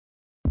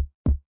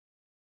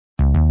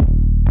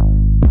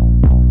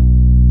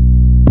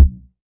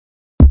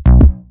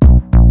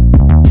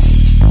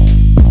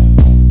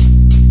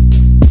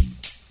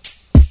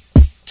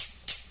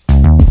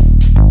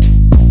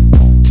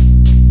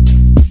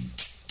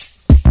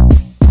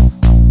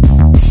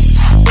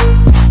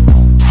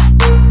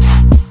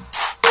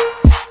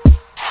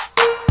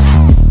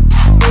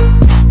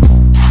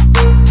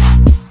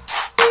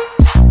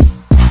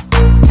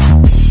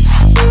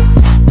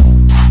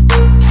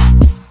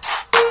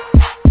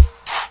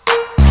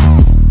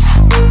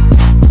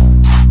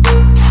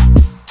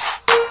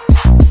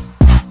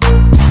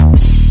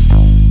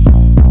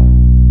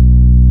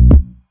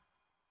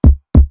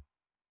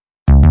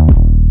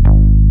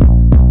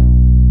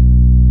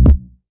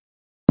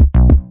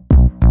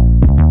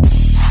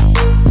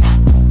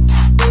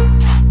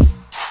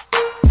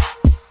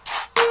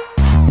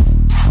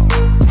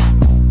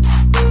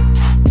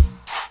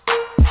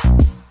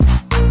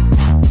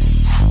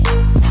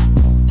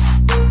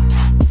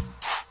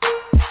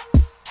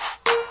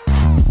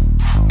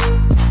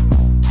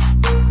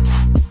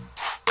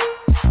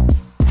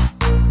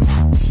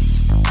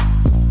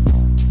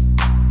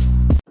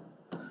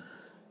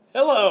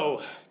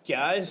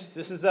guys?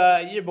 This is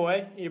your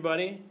boy, your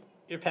buddy,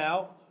 your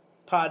pal,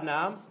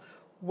 PODTrump,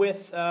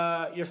 with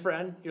your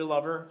friend, your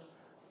lover,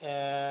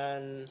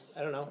 and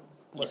I don't know.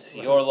 What's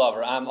your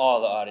lover. I'm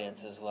all the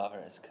audience's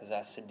lovers because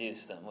I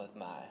seduce them with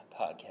my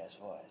podcast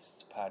voice.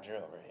 It's Padre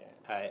over here.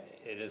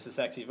 It is a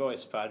sexy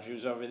voice.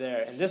 Padre's over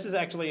there. And this is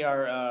actually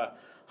our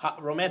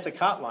romantic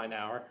hotline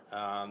hour.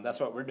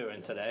 That's what we're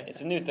doing today. It's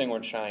a new thing we're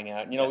trying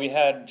out. You know, we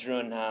had Drew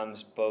and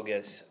Ham's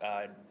bogus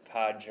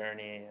pod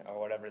journey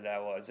or whatever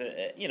that was.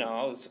 It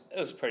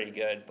was pretty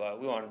good,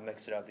 but we wanted to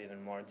mix it up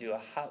even more. Do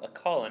a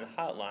call-in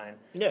hotline.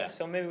 Yeah.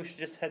 So maybe we should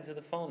just head to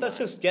the phone Let's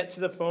lines. just get to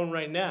the phone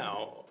right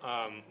now.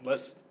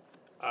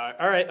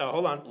 All right,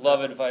 hold on.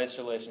 Love advice,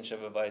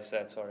 relationship advice,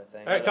 that sort of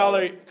thing. All right,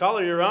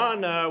 caller, you're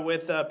on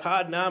with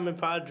PODTrump and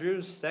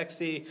Padre's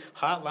sexy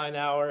hotline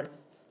hour.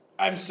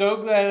 I'm so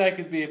glad I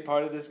could be a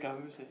part of this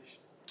conversation.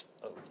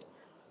 Oh,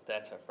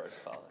 that's our first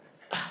caller.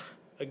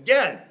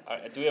 Again. All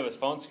right, do we have a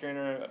phone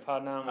screener at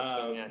PODTrump? What's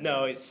going on?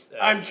 No, it's.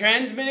 I'm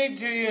transmitting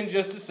to you in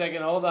just a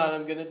second. Hold on,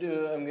 I'm gonna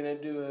do a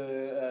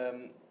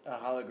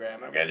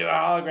hologram. I'm gonna do a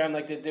hologram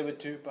like they did with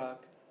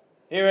Tupac.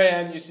 Here I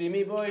am. You see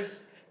me,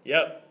 boys?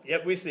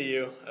 Yep, we see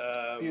you.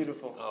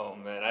 Beautiful. Oh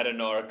man, I didn't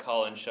know our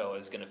call-in show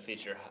was going to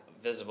feature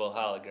visible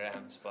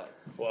holograms, but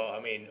Well, I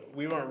mean,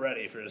 we weren't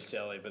ready for this,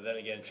 Kelly, but then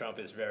again, Trump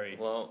is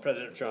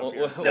President Trump.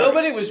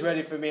 Nobody was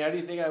ready for me. How do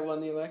you think I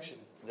won the election?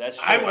 That's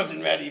true. I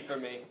wasn't ready for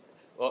me.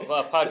 Well,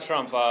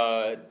 PODTrump,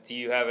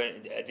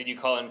 did you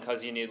call in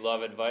because you need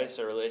love advice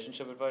or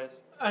relationship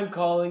advice? I'm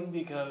calling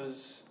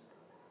because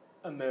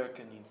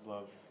America needs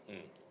love.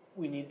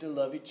 We need to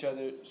love each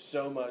other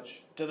so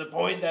much to the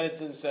point that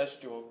it's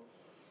incestual.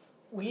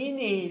 We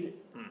need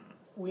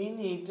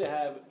to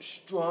have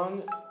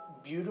strong,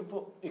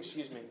 beautiful.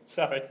 Excuse me.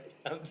 Sorry,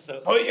 I'm so.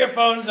 Put your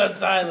phones on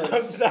silence.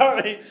 I'm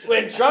sorry.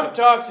 When Trump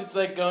talks, it's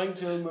like going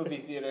to a movie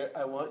theater.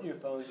 I want your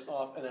phones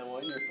off, and I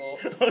want your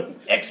phone.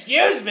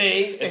 Excuse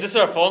me. Is this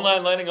our phone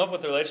line lining up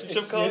with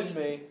relationship calls? Excuse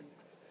me.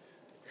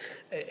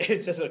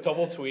 It's just a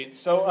couple tweets.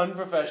 So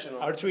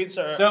unprofessional. Our tweets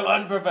are so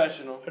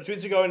unprofessional. Our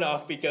tweets are going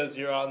off because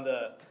you're on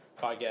the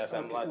podcast.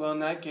 Okay, well, in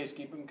that case,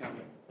 keep them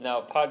coming. Now,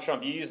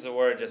 PODTrump, you used the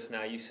word just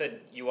now. You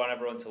said you want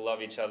everyone to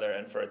love each other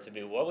and for it to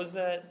be, what was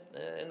that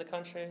in the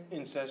country?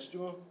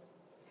 Incestual.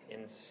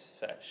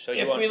 So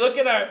if we look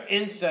at our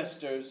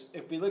ancestors,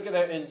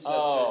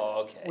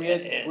 oh, okay. we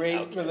had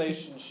great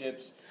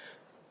relationships.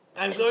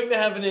 I'm going to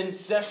have an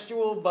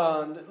incestual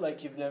bond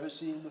like you've never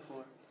seen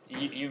before.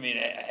 You mean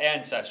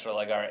ancestral,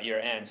 like your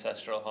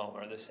ancestral home,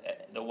 or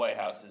the White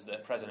House is the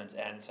president's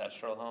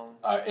ancestral home?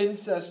 Our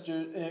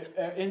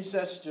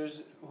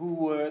ancestors who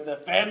were the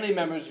family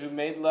members who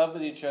made love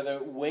with each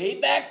other way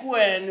back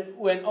when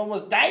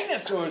almost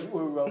dinosaurs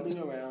were roaming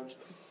around.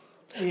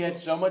 We had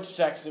so much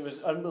sex, it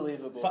was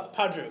unbelievable.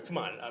 Padre, come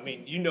on. I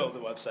mean, you know the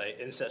website,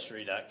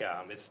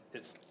 ancestry.com. It's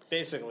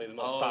basically the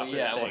most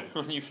popular thing.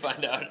 When you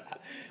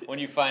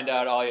find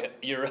out all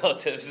your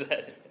relatives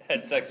that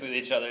had sex with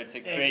each other to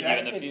create you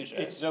in the future.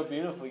 It's so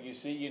beautiful.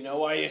 You know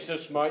why you're so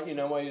smart. You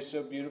know why you're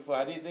so beautiful.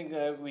 How do you think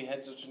we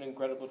had such an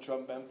incredible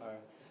Trump empire?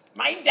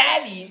 My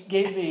daddy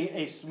gave me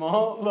a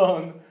small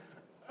loan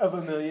of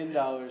 $1 million.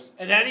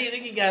 And how do you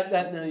think he got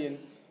that million?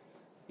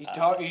 He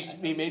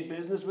made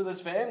business with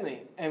his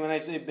family. And when I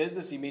say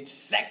business, he made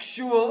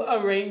sexual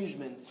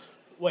arrangements.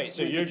 Wait,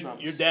 so your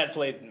dad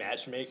played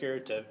matchmaker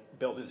to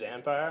build his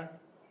empire?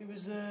 He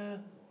was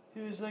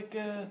like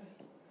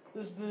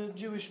there's the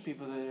Jewish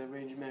people that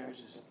arrange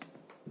marriages.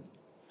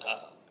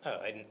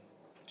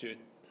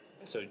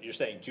 So you're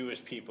saying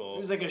Jewish people? It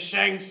was like a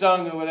Shang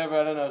Tsung or whatever,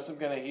 I don't know, some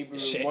kind of Hebrew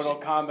Mortal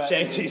Kombat.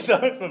 Shang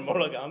Tsung from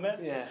Mortal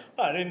Kombat? Yeah.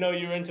 Oh, I didn't know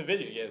you were into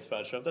video games,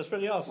 PODTrump. That's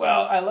pretty awesome.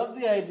 Well, I love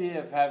the idea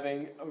of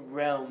having a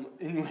realm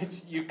in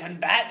which you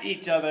combat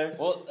each other.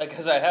 Well,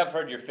 because I have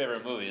heard your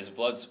favorite movie is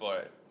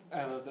Bloodsport.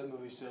 I love that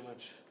movie so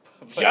much.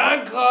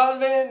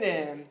 Jean-Claude Van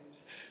Damme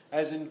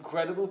has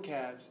incredible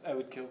calves. I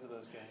would kill for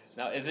those guys.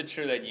 Now, is it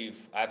true that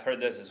I've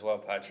heard this as well,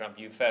 PODTrump,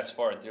 you fast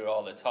forward through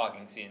all the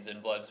talking scenes in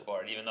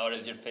Bloodsport, even though it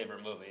is your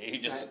favorite movie.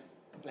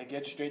 I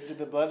get straight to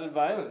the blood and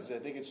violence. I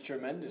think it's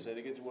tremendous. I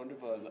think it's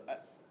wonderful.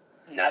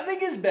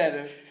 Nothing is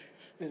better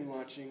than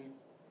watching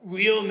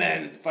real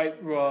men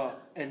fight raw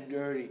and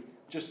dirty,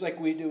 just like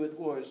we do with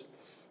wars.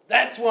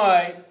 That's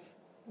why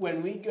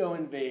when we go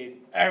invade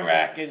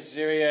Iraq and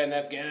Syria and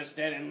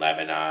Afghanistan and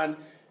Lebanon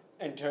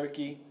and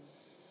Turkey,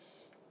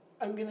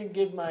 I'm going to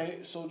give my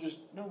soldiers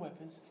no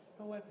weapons.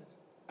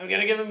 I'm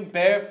going to give them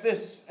bare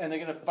fists, and they're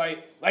going to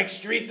fight like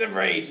streets of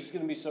rage. It's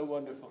going to be so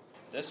wonderful.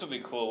 This would be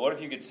cool. What if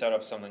you could set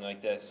up something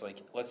like this? Like,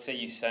 let's say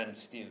you send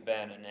Steve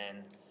Bannon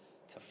in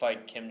to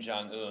fight Kim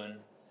Jong-un.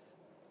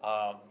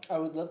 I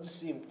would love to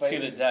see him fight. To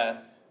the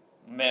death,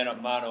 mano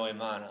a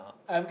mano.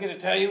 I'm going to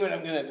tell you what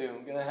I'm going to do.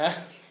 I'm going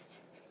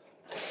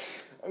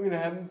to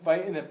have him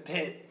fight in a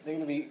pit. They're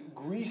going to be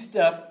greased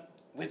up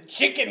with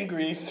chicken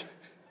grease.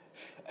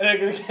 And they're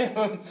going to give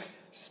him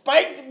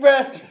spiked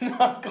breast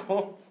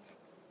knuckles.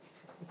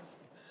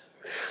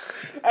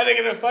 And they're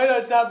going to fight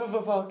on top of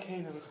a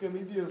volcano. It's going to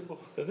be beautiful.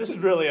 So this is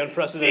really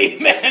unprecedented.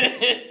 Steve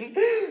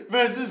Bannon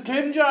versus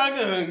Kim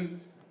Jong-un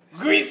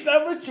greased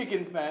up with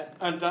chicken fat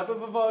on top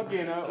of a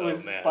volcano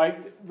with man.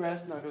 spiked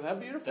brass knuckles. How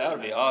beautiful! That is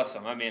would be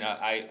awesome. I mean,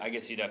 I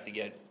guess you'd have to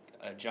get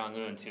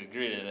Jong-un to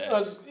agree to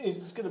Well, this.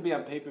 it's going to be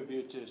on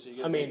pay-per-view too, so you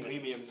get I mean,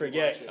 premium. to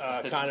forget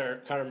watch it.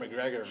 Conor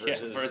McGregor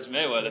versus versus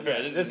Mayweather.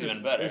 Yeah, this is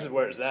even better. This is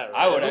where it's at.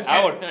 Right?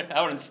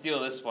 I wouldn't steal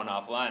this one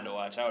offline to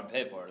watch. I would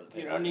pay for it.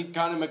 You don't need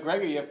Conor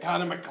McGregor. You have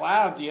Conor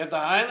McLeod. You have the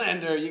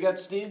Highlander. You got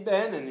Steve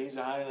Bannon. He's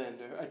a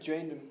Highlander. I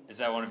trained him. Is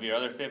that one of your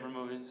other favorite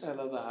movies? I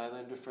love the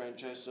Highlander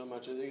franchise so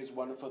much. I think it's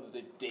wonderful that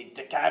they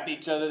decap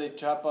each other. They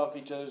chop off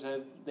each other's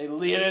heads. They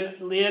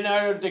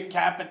Leonardo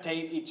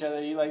decapitate each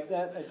other. You like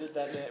that? I did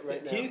that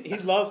right now.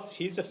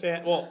 He's a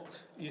fan. Well,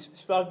 you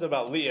spoke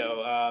about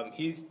Leo.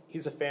 He's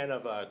a fan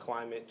of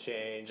climate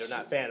change, or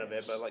not fan of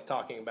it, but like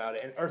talking about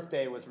it. And Earth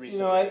Day was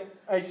recently.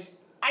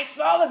 I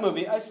saw the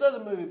movie. I saw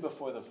the movie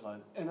before the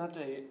flood, and I'll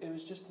tell you, it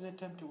was just an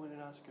attempt to win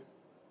an Oscar.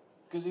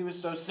 Because he was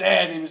so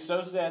sad. He was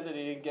so sad that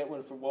he didn't get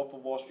one for Wolf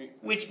of Wall Street,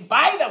 which,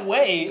 by the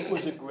way,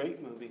 was a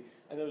great movie.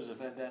 I thought it was a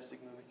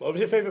fantastic movie. What was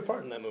your favorite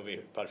part in that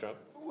movie, PODTrump?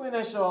 When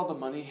I saw all the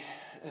money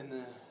and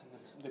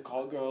the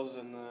call girls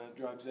and the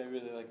drugs, I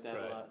really liked that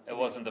a lot. It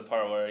wasn't the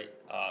part where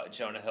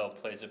Jonah Hill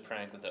plays a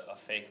prank with a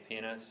fake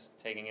penis,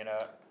 taking it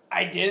out.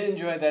 I did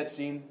enjoy that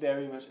scene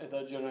very much. I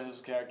thought Jonah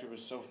Hill's character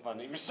was so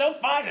funny. It was so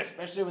fun,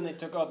 especially when they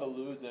took all the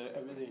lewds. I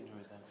really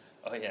enjoyed that.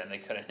 Oh yeah, and they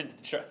couldn't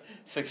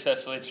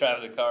successfully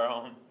drive the car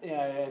home.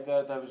 Yeah, I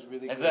thought that was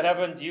really Has cool. that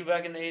happened to you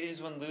back in the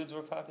 80s when lewds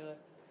were popular?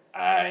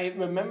 I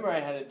remember I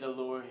had a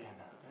DeLorean.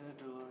 And it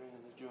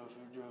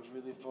drove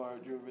really far,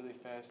 drove really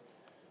fast.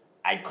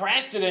 I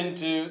crashed it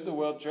into the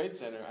World Trade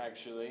Center,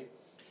 actually,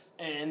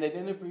 and they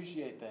didn't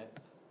appreciate that.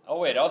 Oh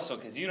wait, also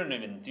because you don't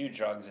even do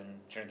drugs and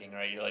drinking,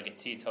 right? You're like a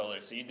teetotaler,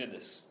 so you did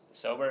this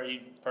sober. You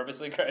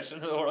purposely crashed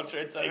into the World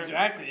Trade Center.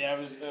 Exactly. I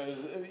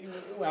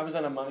was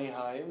on a money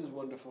high. It was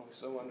wonderful,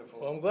 so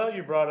wonderful. Well, I'm glad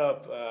you brought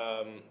up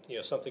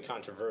something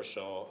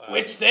controversial.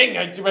 Which thing?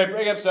 I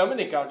bring up so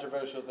many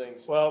controversial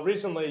things. Well,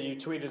 recently you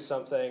tweeted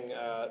something,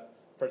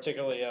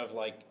 particularly of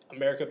like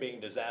America being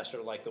a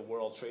disaster like the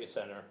World Trade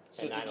Center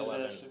and Such a 9/11.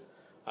 disaster.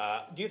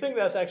 Do you think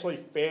that's actually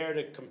fair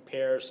to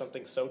compare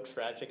something so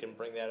tragic and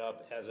bring that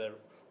up as a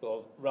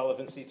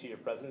relevancy to your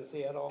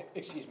presidency at all?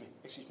 Excuse me.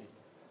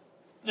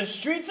 The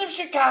streets of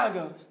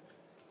Chicago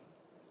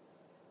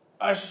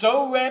are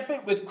so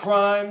rampant with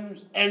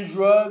crimes and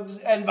drugs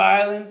and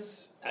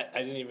violence. I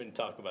didn't even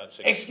talk about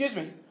Chicago. Excuse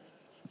me.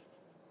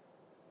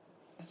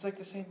 It's like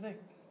the same thing.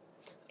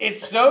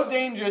 It's so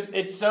dangerous.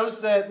 It's so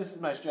sad. This is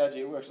my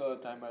strategy. It works all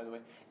the time, by the way.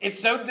 It's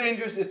so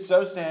dangerous. It's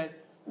so sad.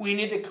 We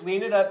need to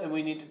clean it up, and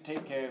we need to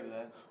take care of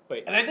that.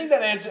 Wait. And I think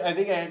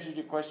I answered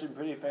your question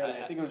pretty fairly.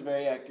 I think it was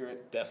very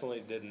accurate.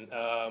 Definitely didn't.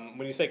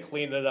 When you say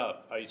clean it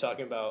up, are you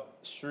talking about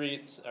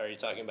streets? Are you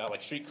talking about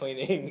like street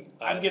cleaning?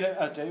 I'll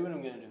tell you what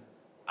I'm gonna do.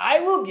 I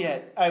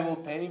will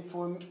pay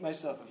for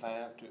myself if I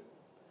have to.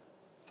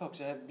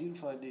 Folks, I have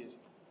beautiful ideas.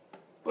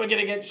 We're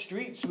gonna get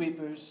street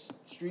sweepers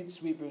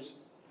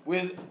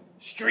with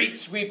street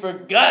sweeper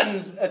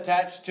guns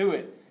attached to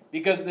it.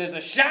 Because there's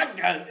a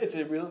shotgun. It's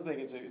a real thing.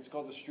 It's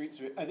called a street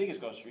sweeper. I think it's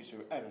called a street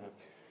sweeper. I don't know.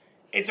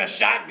 It's a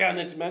shotgun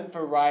that's meant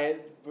for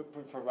riots.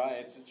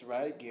 It's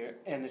riot gear,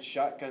 and the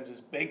shotguns is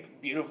big,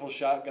 beautiful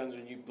shotguns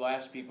when you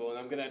blast people. And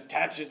I'm gonna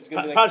attach it. It's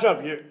gonna be like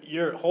PODTrump,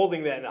 you're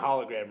holding that in a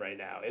hologram right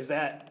now. Is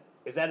that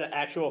an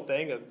actual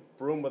thing? A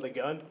broom with a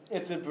gun?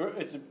 it's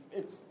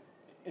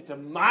a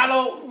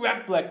model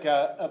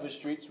replica of a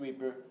street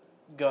sweeper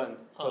gun.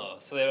 Oh,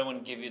 so they don't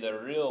want to give you the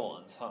real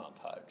ones, huh,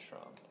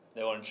 PODTrump?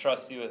 They won't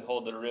trust you to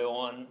hold the real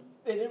one?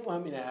 They didn't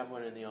want me to have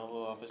one in the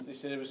Oval Office. They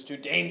said it was too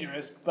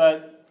dangerous,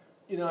 but.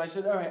 I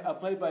said, all right, I'll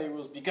play by your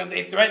rules because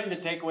they threatened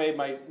to take away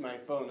my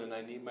phone and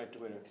I need my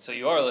Twitter. So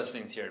you are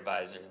listening to your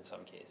advisor in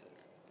some cases.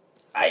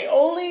 I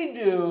only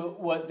do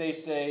what they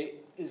say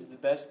is the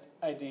best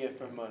idea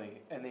for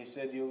money, and they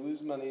said you'll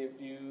lose money if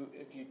you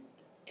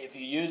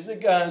use the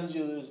guns,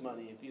 you lose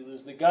money. If you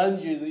lose the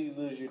guns, you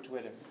lose your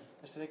Twitter.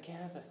 I said I can't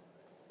have that.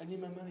 I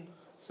need my money.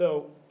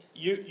 So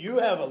you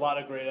have a lot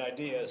of great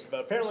ideas,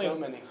 but apparently So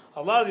many.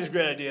 a lot of these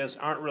great ideas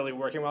aren't really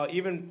working well.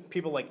 Even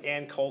people like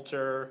Ann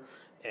Coulter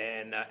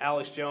and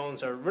Alex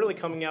Jones are really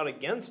coming out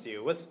against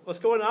you. What's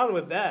going on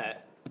with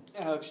that?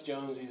 Alex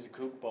Jones, he's a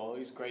kookball.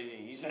 He's crazy.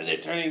 He said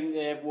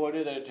they have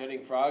water that are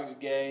turning frogs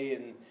gay,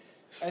 and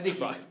I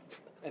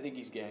think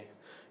he's gay.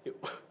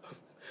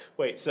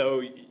 Wait,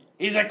 so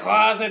He's a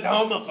closet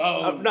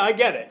homophobe. no, I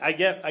get it. I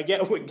get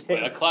what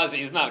gay. Wait,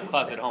 he's not a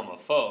closet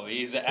homophobe.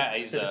 He's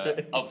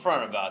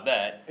upfront about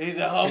that. He's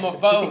a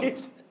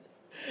homophobe.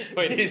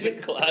 Wait, he's a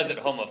closet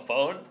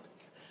homophone?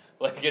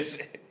 Like,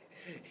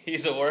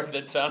 he's a word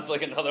that sounds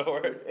like another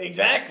word?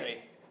 Exactly.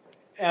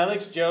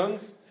 Alex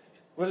Jones,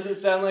 what does it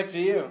sound like to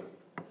you?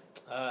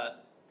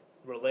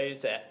 Related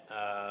to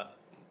I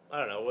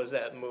don't know. What was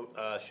that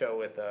show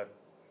with?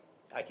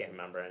 I can't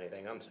remember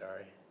anything. I'm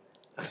sorry.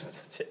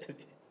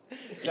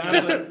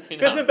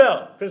 Kristen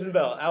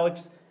Bell,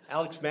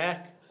 Alex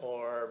Mack,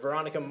 or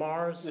Veronica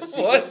Mars.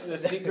 The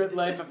Secret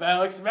Life of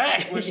Alex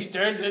Mack, where she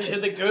turns into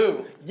the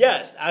goo.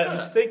 Yes, I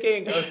was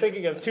thinking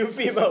of two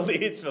female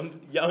leads from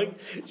young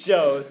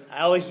shows.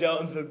 Alex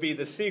Jones would be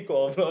the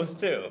sequel of those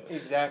two.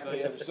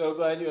 Exactly. I'm so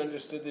glad you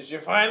understood this.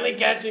 You're finally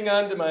catching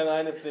on to my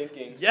line of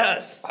thinking.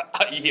 Yes.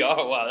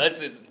 Wow,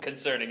 that's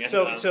concerning.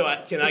 So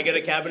can I get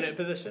a cabinet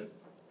position?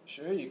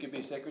 Sure, you could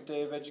be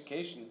Secretary of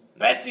Education.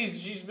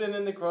 She's been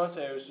in the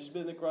crosshairs. She's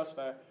been in the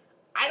crossfire.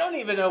 I don't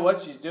even know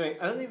what she's doing.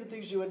 I don't even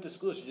think she went to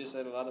school. She just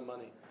had a lot of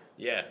money.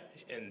 Yeah,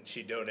 and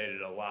she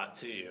donated a lot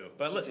to you.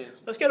 But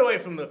let's get away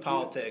from the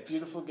politics.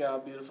 Beautiful gal,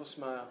 beautiful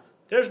smile.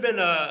 There's been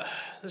a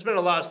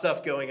lot of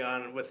stuff going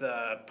on with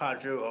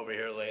PODTrump over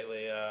here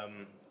lately.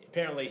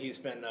 Apparently, he's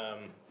been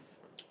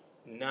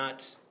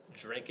not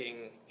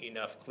drinking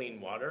enough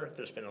clean water.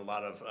 There's been a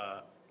lot of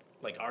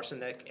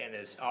arsenic in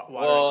his water.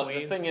 Well,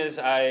 Queens. the thing is,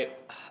 I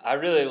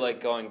really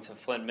like going to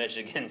Flint,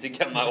 Michigan to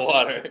get my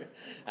water.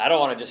 I don't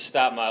want to just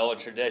stop my old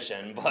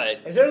tradition,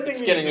 but is there anything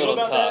it's getting a little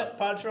about tough. that,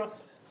 PODTrump?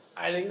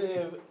 I think they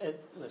have.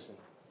 Listen,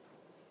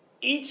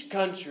 each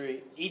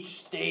country, each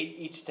state,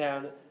 each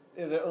town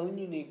have their own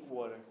unique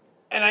water,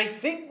 and I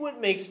think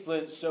what makes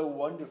Flint so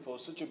wonderful,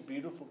 such a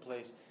beautiful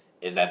place,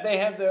 is that they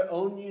have their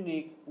own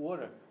unique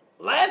water.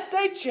 Last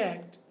I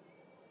checked,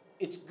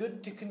 it's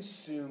good to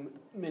consume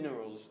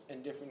minerals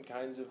and different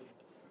kinds of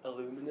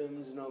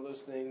aluminums and all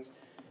those things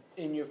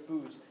in your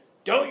foods.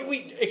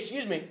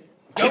 Excuse me.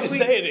 I didn't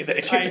say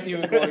anything. I knew you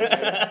were going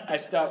to. I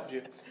stopped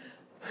you.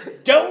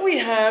 Don't we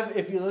have,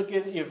 if you look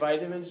at your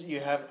vitamins, you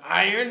have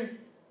iron?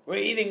 We're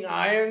eating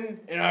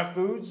iron in our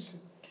foods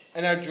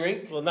and our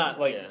drink. Well, not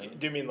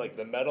do you mean like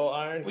the metal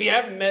iron? We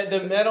have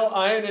the metal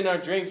iron in our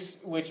drinks,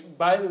 which,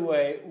 by the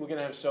way, we're going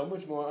to have so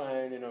much more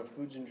iron in our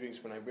foods and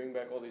drinks when I bring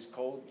back all these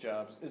coal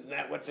jobs. Isn't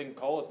that what's in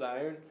coal? It's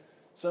iron?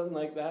 Something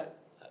like that?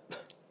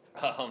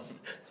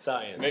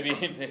 Science. Maybe you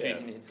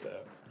need to.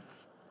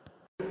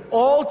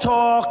 All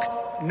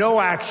talk, no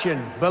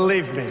action,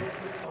 believe me.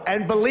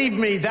 And believe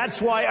me,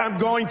 that's why I'm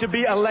going to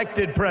be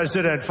elected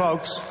president,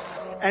 folks.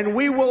 And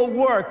we will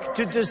work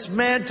to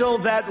dismantle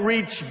that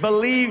reach.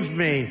 Believe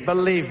me,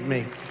 believe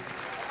me,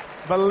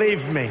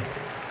 believe me.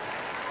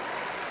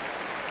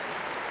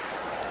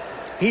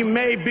 He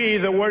may be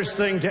the worst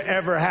thing to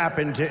ever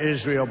happen to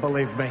Israel,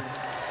 believe me.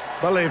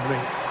 Believe me.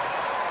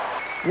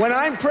 When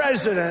I'm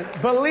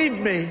president, believe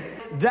me,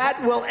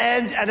 that will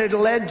end, and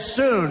it'll end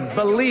soon.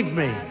 Believe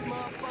me.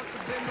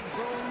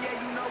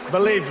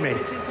 Believe me.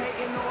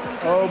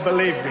 Oh,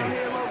 believe me.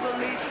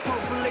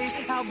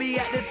 I'll be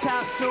at the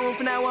top soon.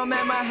 For now I'm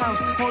at my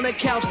house on the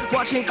couch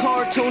watching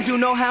cartoons. You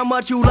know how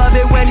much you love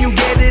it when you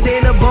get it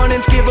in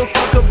abundance. Give a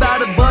fuck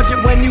about a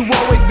budget when you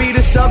always be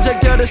the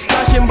subject of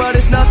discussion. But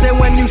it's nothing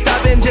when you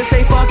stop and just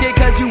say fuck it.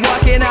 Cause you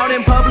walking out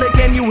in public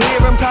and you hear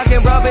them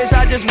talking rubbish.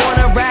 I just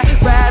wanna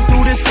ride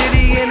through the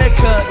city in a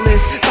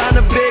cutlass. Find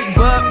a big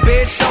butt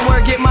bitch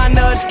somewhere, get my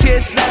nuts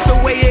kissed. That's the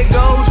way it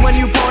goes when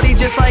you party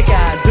just like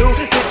I do.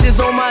 Bitches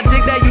on my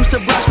dick that used to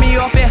brush me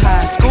off in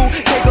high school.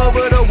 Take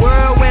over the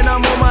world when I'm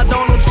on my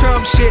Donald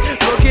Trump shit.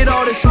 Look at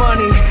all this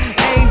money,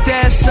 ain't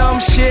that some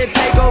shit?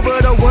 Take over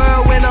the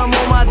world when I'm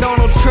on my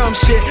Donald Trump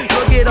shit.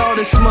 Look at all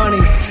this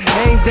money,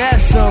 ain't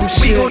that some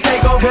shit? We gon'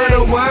 take over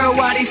the world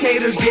while these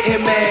haters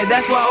getting mad.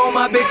 That's why all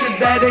my bitches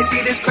bad. They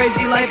see this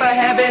crazy life I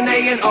have in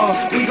A&R.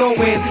 We gon'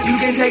 win, you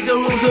can take the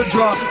lose or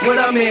draw.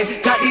 What I'm in,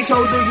 got these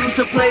hoes who used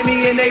to play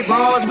me in they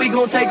bras. We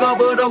gon' take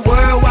over the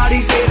world while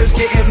these haters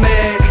getting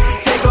mad.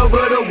 Take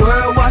over the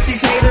world, watch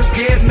these haters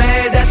get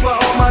mad. That's why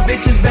all my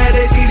bitches bad.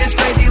 They see this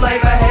crazy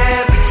life I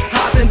have.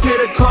 Hop into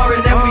the car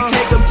and then we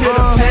take them to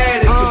the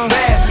pad. It's a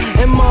bad.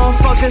 And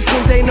motherfuckers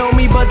think they know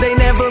me, but they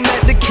never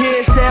met the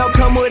kids. Style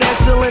come with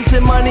excellence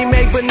and money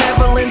make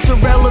benevolence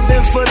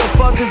irrelevant for the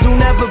fuckers who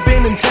never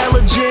been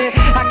intelligent.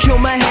 I kill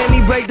my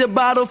handy, break the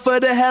bottle for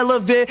the hell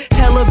of it.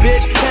 Tell a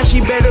bitch that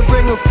she better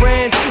bring her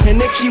friends. And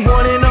if she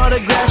want an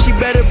autograph, she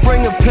better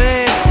bring a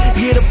pen.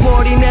 Yeah, the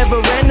party never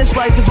end. This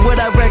life is what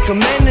I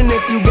recommend. And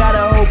if you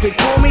gotta hope it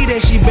for me, then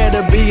she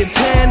better be a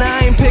 10.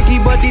 I ain't picky,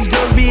 but these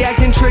girls be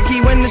acting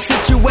tricky when the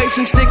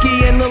situation's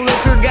sticky and the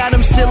liquor got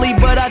them silly.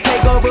 But I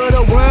take over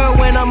the world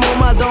when I'm on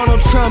my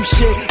Donald Trump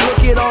shit.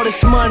 Look at all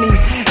this money,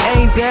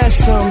 ain't that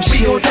some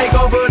shit? We gon' take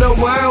over the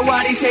world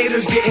while these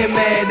haters getting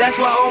mad.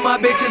 That's why all my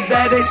bitches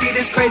bad. They see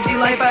this crazy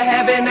life I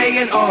have in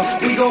A&R.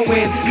 We gon'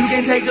 win, you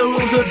can take the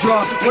lose or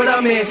draw. What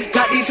I'm in,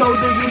 got these hoes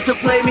who used to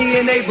play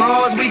me in they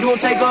bras. We gon'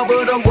 take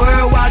over the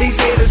world while these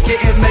haters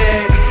getting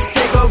mad.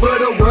 Take over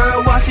the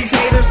world, watch these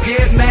haters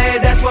get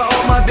mad. That's why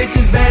all my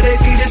bitches bad. They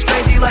see this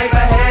crazy life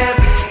I have.